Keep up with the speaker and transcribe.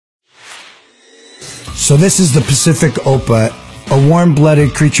So this is the Pacific Opa, a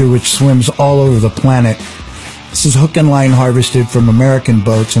warm-blooded creature which swims all over the planet. This is hook and line harvested from American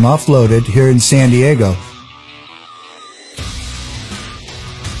boats and offloaded here in San Diego.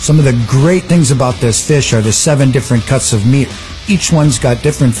 Some of the great things about this fish are the 7 different cuts of meat. Each one's got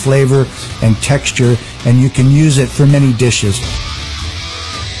different flavor and texture, and you can use it for many dishes.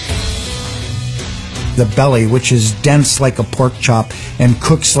 The belly, which is dense like a pork chop and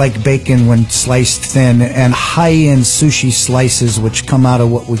cooks like bacon when sliced thin, and high-end sushi slices which come out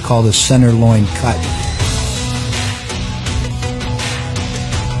of what we call the center loin cut.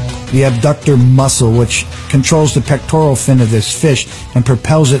 The abductor muscle, which controls the pectoral fin of this fish and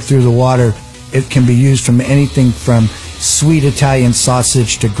propels it through the water. It can be used from anything from sweet Italian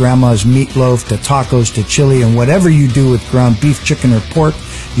sausage to grandma's meatloaf to tacos to chili, and whatever you do with ground beef, chicken, or pork,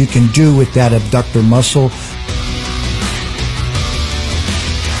 you can do with that abductor muscle.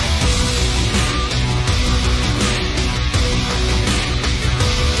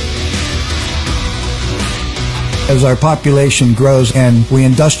 As our population grows and we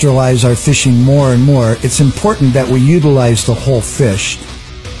industrialize our fishing more and more, it's important that we utilize the whole fish.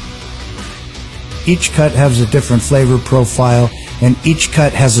 Each cut has a different flavor profile, and each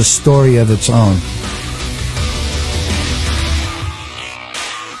cut has a story of its own.